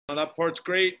That part's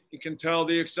great. You can tell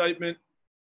the excitement.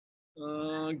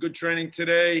 Good training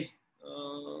today.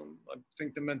 I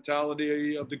think the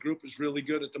mentality of the group is really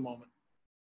good at the moment.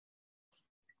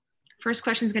 First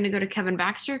question is going to go to Kevin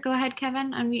Baxter. Go ahead,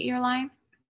 Kevin. Unmute your line.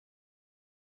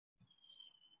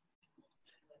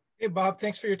 Hey, Bob.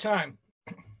 Thanks for your time.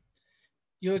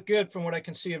 You look good from what I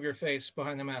can see of your face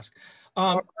behind the mask.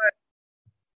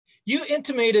 You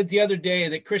intimated the other day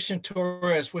that Christian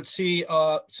Torres would see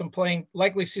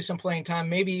likely see some playing time,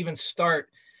 maybe even start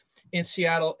in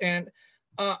Seattle. And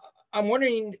I'm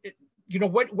wondering,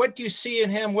 what do you see in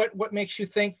him? What makes you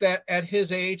think that at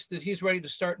his age that he's ready to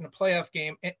start in a playoff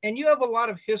game? And you have a lot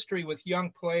of history with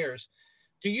young players.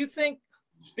 Do you think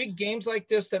big games like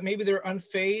this that maybe they're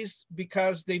unfazed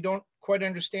because they don't quite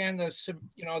understand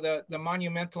the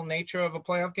monumental nature of a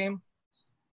playoff game?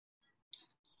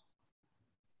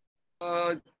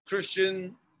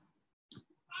 Christian,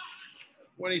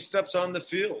 when he steps on the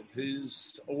field,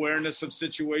 his awareness of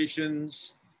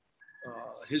situations,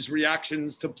 his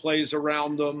reactions to plays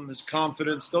around him, his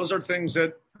confidence, those are things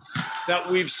that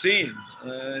we've seen.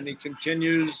 And he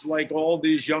continues, like all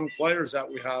these young players that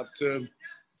we have, to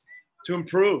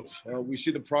improve. We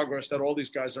see the progress that all these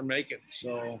guys are making.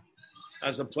 So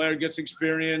as a player gets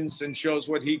experience and shows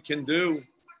what he can do,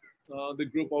 the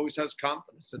group always has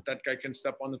confidence that guy can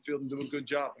step on the field and do a good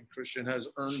job. And Christian has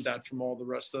earned that from all the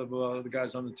rest of the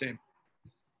guys on the team.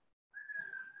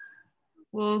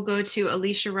 We'll go to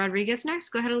Alicia Rodriguez next.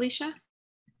 Go ahead, Alicia.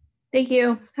 Thank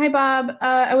you. Hi, Bob.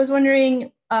 I was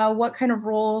wondering what kind of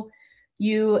role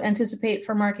you anticipate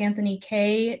for Mark-Anthony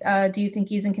Kaye. Do you think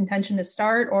he's in contention to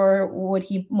start, or would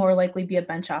he more likely be a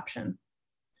bench option?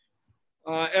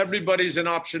 Everybody's an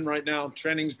option right now.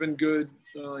 Training's been good.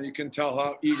 You can tell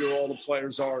how eager all the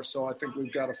players are. So I think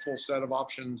we've got a full set of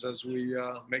options as we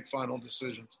make final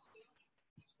decisions.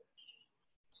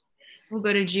 We'll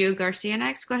go to Gio Garcia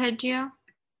next. Go ahead, Gio.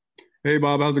 Hey,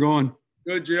 Bob. How's it going?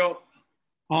 Good, Gio.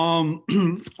 I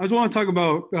just want to talk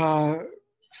about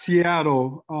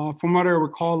Seattle. From what I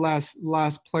recall, last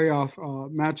playoff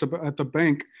matchup at the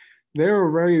bank, they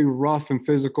were very rough and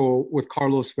physical with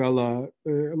Carlos Vela.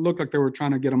 It looked like they were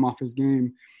trying to get him off his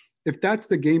game. If that's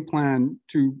the game plan,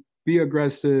 to be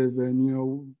aggressive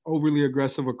and overly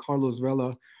aggressive with Carlos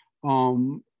Vela,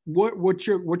 what's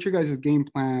your guys' game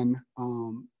plan?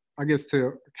 I guess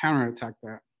to counterattack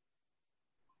that.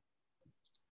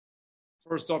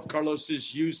 First off, Carlos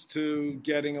is used to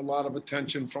getting a lot of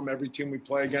attention from every team we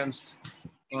play against.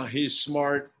 He's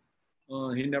smart.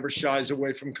 He never shies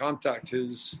away from contact.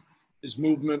 His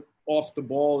movement off the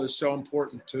ball is so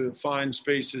important to find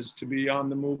spaces, to be on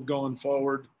the move going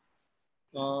forward.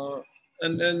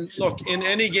 And look, in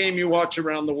any game you watch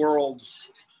around the world,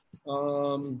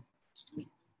 the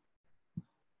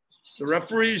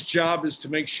referee's job is to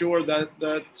make sure that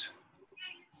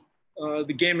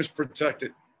the game is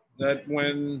protected. That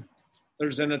when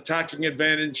there's an attacking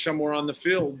advantage somewhere on the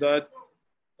field, that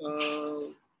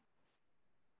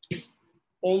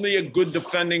only a good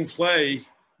defending play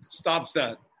stops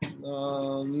that.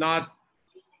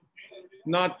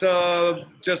 Not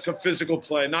just a physical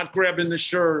play, not grabbing the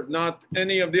shirt, not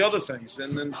any of the other things.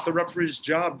 And then it's the referee's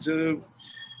job to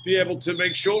be able to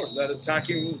make sure that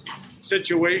attacking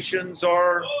situations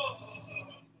are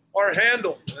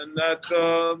handled, and that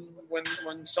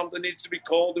when something needs to be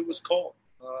called, it was called.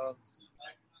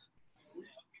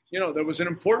 There was an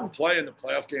important play in the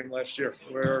playoff game last year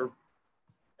where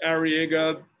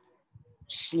Arriaga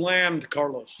slammed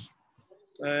Carlos.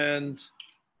 And,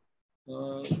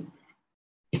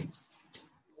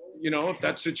 if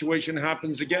that situation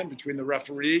happens again between the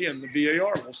referee and the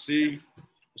VAR, we'll see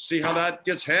how that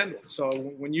gets handled. So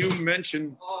when you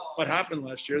mentioned what happened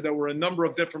last year, there were a number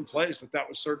of different plays, but that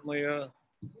was certainly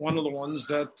one of the ones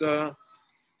that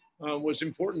was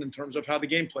important in terms of how the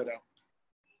game played out.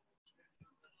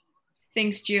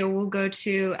 Thanks, Gio. We'll go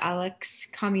to Alex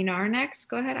Caminar next.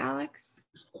 Go ahead, Alex.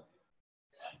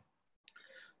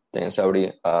 Thanks,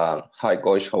 Audrey. Hi,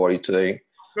 Coach. How are you today?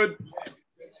 Good.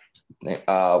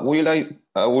 Would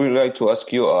like to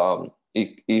ask you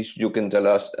if you can tell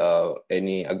us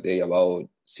any update about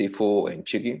Sifu and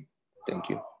Chiqui. Thank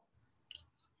you.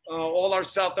 All our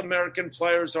South American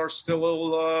players are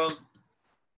still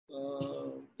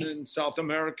in South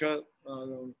America.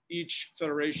 Each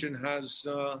federation has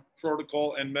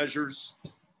protocol and measures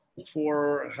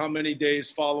for how many days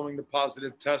following the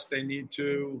positive test they need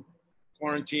to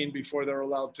quarantine before they're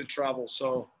allowed to travel.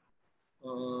 So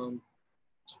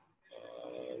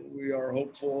we are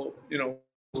hopeful,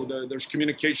 there's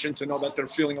communication to know that they're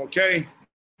feeling okay.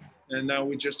 And now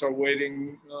we just are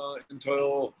waiting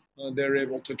until they're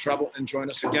able to travel and join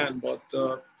us again. But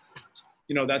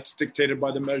that's dictated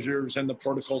by the measures and the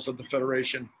protocols of the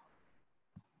federation.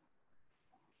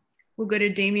 We'll go to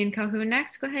Damian Calhoun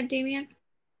next. Go ahead, Damian.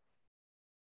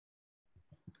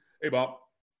 Hey, Bob.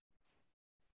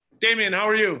 Damian, how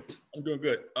are you? I'm doing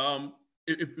good.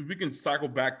 If we can cycle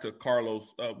back to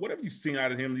Carlos, what have you seen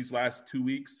out of him these last 2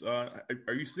 weeks?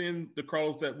 Are you seeing the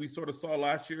Carlos that we sort of saw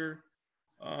last year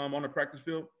on the practice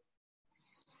field?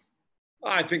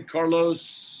 I think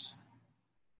Carlos,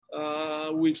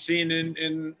 we've seen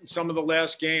in some of the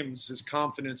last games, his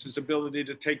confidence, his ability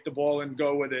to take the ball and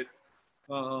go with it.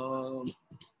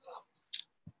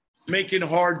 Making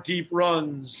hard, deep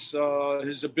runs,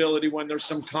 his ability when there's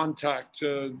some contact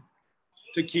to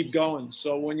keep going.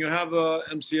 So when you have a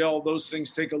MCL, those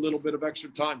things take a little bit of extra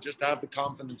time just to have the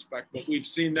confidence back. But we've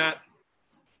seen that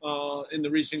in the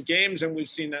recent games, and we've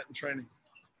seen that in training.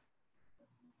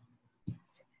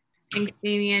 Thanks,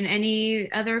 Damian.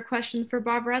 Any other questions for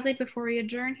Bob Bradley before we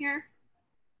adjourn here?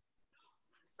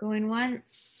 Going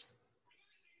once.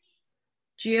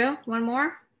 Gio, one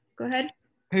more? Go ahead.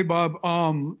 Hey, Bob.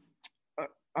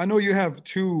 I know you have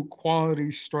two quality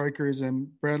strikers, and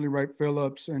Bradley Wright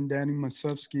Phillips and Danny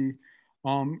Masevsky.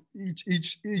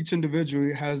 Each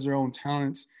individually has their own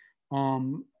talents.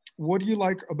 What do you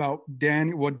like about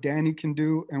Danny? What Danny can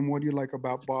do, and what do you like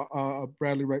about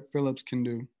Bradley Wright Phillips can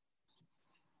do?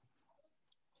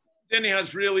 Danny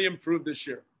has really improved this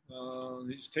year.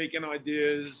 He's taken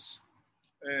ideas,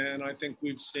 and I think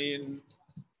we've seen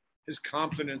his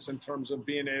confidence in terms of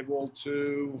being able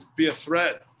to be a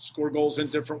threat, score goals in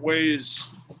different ways.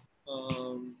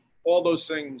 All those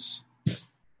things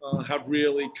have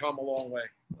really come a long way.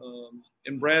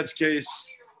 In Brad's case,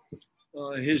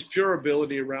 his pure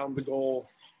ability around the goal,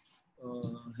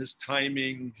 his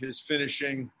timing, his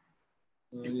finishing,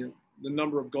 the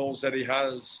number of goals that he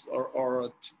has are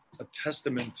a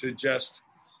testament to just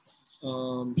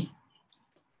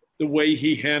the way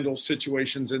he handles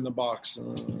situations in the box.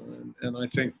 And I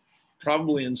think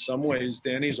probably in some ways,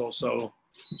 Danny's also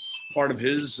part of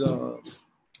his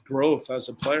growth as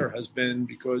a player has been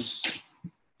because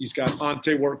he's got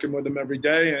Ante working with him every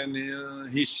day, and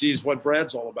he sees what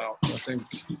Brad's all about. I think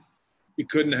you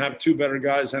couldn't have two better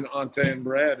guys than Ante and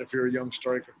Brad if you're a young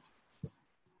striker.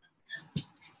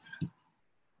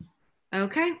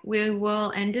 Okay, we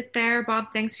will end it there.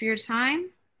 Bob, thanks for your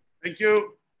time. Thank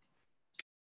you.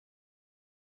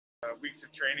 Weeks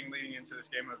of training leading into this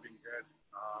game have been good.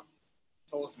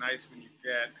 It's always nice when you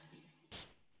get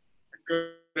a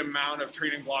good amount of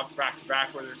training blocks back to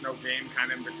back where there's no game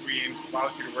kind of in between.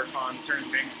 Allows you to work on certain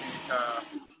things you need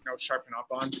to sharpen up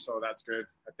on. So that's good.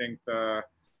 I think the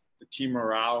team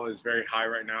morale is very high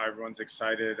right now. Everyone's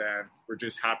excited, and we're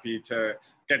just happy to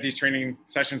get these training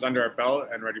sessions under our belt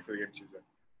and ready for the game Tuesday.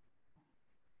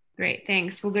 Great,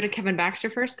 thanks. We'll go to Kevin Baxter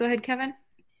first. Go ahead, Kevin.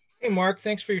 Hey, Mark.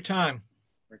 Thanks for your time.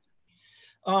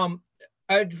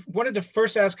 I wanted to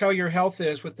first ask how your health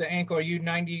is with the ankle. Are you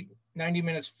 90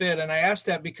 minutes fit? And I asked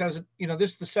that because,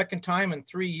 this is the second time in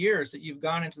 3 years that you've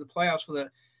gone into the playoffs with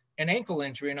an ankle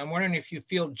injury. And I'm wondering if you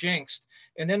feel jinxed.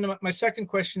 And then my second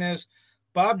question is,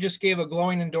 Bob just gave a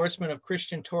glowing endorsement of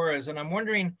Christian Torres. And I'm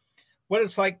wondering what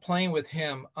it's like playing with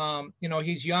him.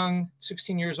 He's young,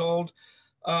 16 years old.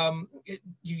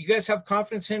 You guys have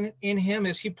confidence in him?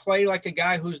 Is he play like a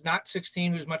guy who's not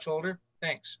 16, who's much older?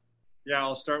 Thanks. Yeah,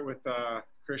 I'll start with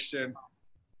Christian.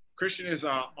 Christian is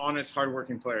an honest,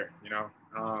 hardworking player.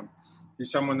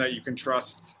 He's someone that you can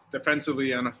trust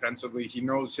defensively and offensively. He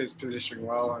knows his position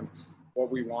well and what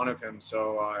we want of him.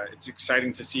 So it's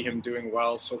exciting to see him doing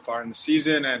well so far in the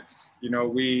season. And,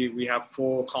 we have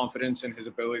full confidence in his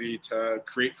ability to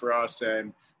create for us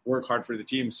and work hard for the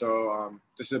team. So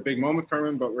this is a big moment for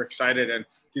him, but we're excited. And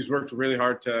he's worked really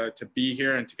hard to be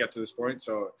here and to get to this point.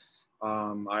 So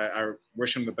I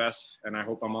wish him the best, and I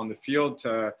hope I'm on the field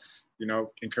to,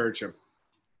 encourage him.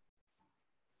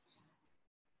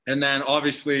 And then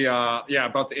obviously,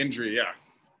 about the injury. Yeah.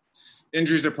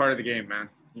 Injuries are part of the game, man.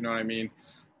 You know what I mean?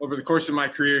 Over the course of my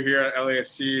career here at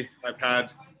LAFC, I've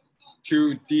had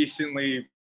 2 decently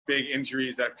big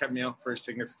injuries that have kept me out for a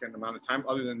significant amount of time.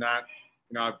 Other than that,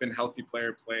 I've been a healthy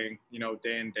player playing,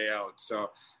 day in, day out. So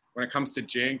when it comes to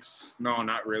jinx, no,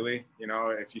 not really.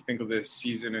 If you think of the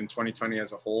season in 2020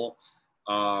 as a whole,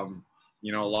 a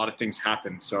lot of things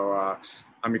happen. So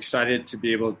I'm excited to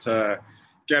be able to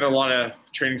get a lot of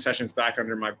training sessions back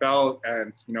under my belt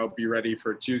and, be ready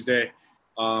for Tuesday.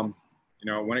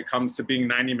 When it comes to being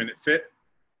 90-minute fit,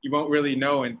 you won't really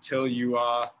know until you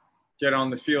get on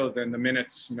the field and the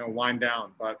minutes, wind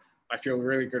down. But I feel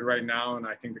really good right now, and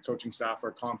I think the coaching staff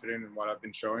are confident in what I've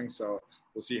been showing. So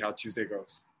we'll see how Tuesday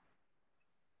goes.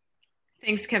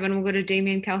 Thanks, Kevin. We'll go to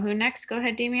Damian Calhoun next. Go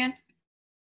ahead, Damian.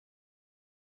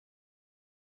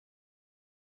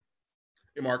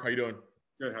 Hey, Mark, how you doing?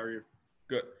 Good. How are you?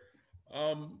 Good.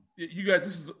 You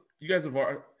guys have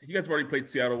already played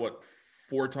Seattle what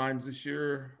 4 times this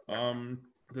year. Does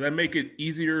that make it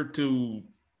easier to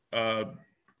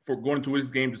for going to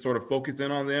this game to sort of focus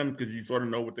in on them because you sort of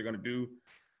know what they're going to do,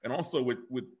 and also with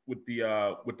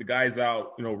the guys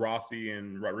out, you know, Rossi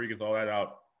and Rodriguez, all that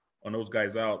out, on those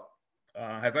guys out,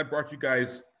 has that brought you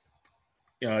guys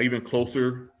even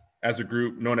closer as a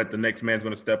group, knowing that the next man's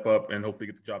going to step up and hopefully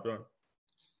get the job done?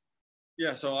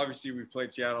 Yeah, so obviously we've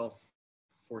played Seattle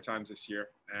 4 times this year,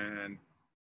 and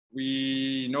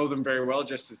we know them very well,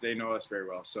 just as they know us very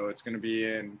well. So it's going to be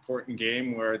an important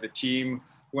game where the team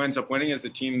who ends up winning is the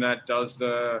team that does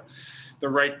the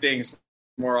right things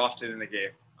more often in the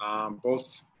game.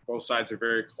 Both sides are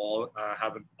very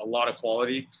have a lot of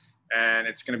quality, and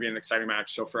it's going to be an exciting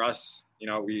match. So for us, you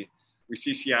know, we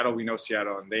see Seattle, we know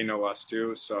Seattle, and they know us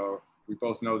too. So we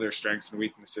both know their strengths and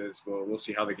weaknesses. We'll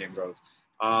see how the game goes.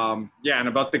 And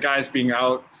about the guys being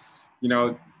out, you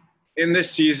know, in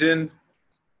this season,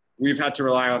 we've had to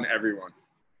rely on everyone,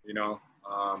 you know.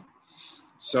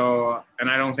 And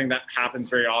I don't think that happens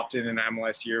very often in an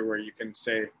MLS year where you can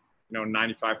say, you know,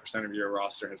 95% of your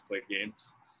roster has played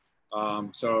games.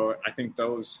 So I think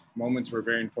those moments were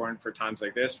very important for times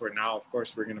like this, where now, of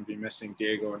course, we're going to be missing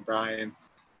Diego and Brian,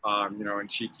 you know, and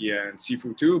Chiki and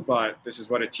Sifu too. But this is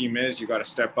what a team is. You got to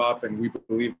step up, and we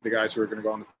believe the guys who are going to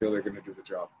go on the field are going to do the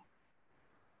job.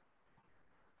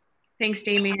 Thanks,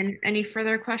 Damien. Any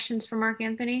further questions for Mark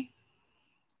Anthony?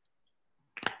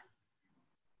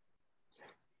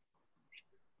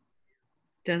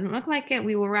 Doesn't look like it.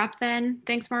 We will wrap then.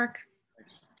 Thanks, Mark.